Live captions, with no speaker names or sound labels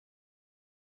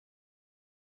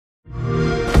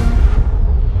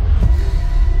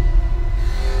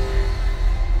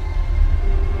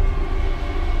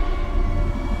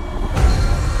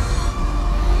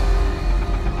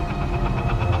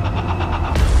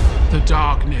The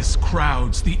darkness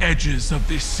crowds the edges of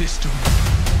this system.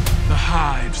 The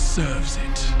Hive serves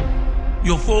it.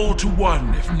 You'll fall to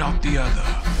one, if not the other.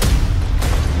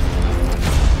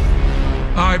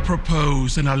 I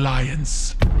propose an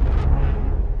alliance.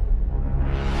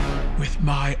 With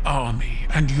my army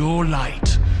and your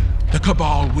light, the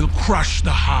Cabal will crush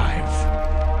the Hive.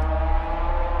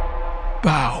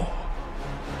 Bow.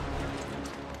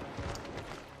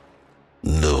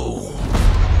 No.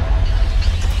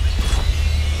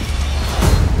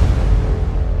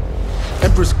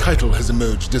 Empress Caiatl has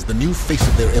emerged as the new face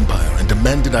of their empire and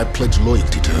demanded I pledge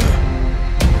loyalty to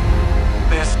her.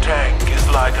 This tank is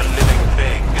like a living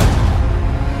thing.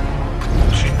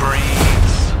 She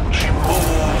breathes, she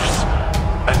moves,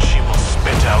 and she will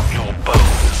spit out your bones.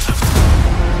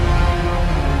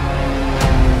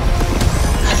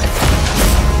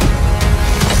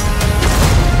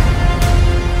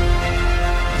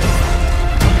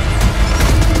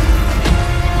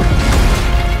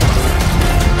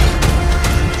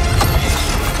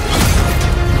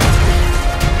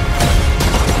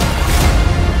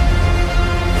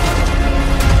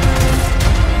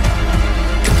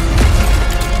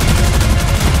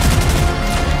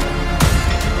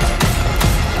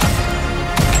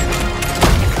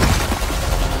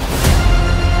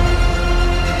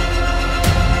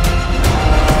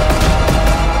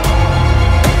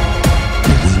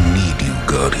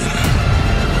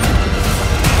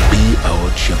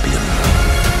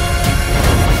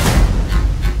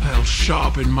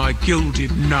 Sharpen my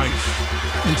gilded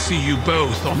knife and see you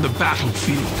both on the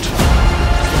battlefield.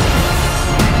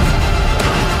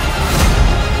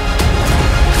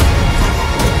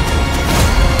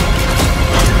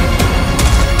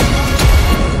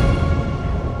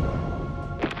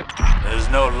 There's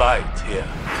no light here.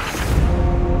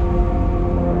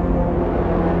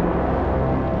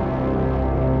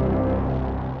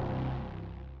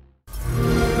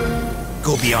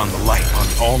 Go beyond the light on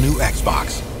the all-new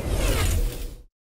Xbox.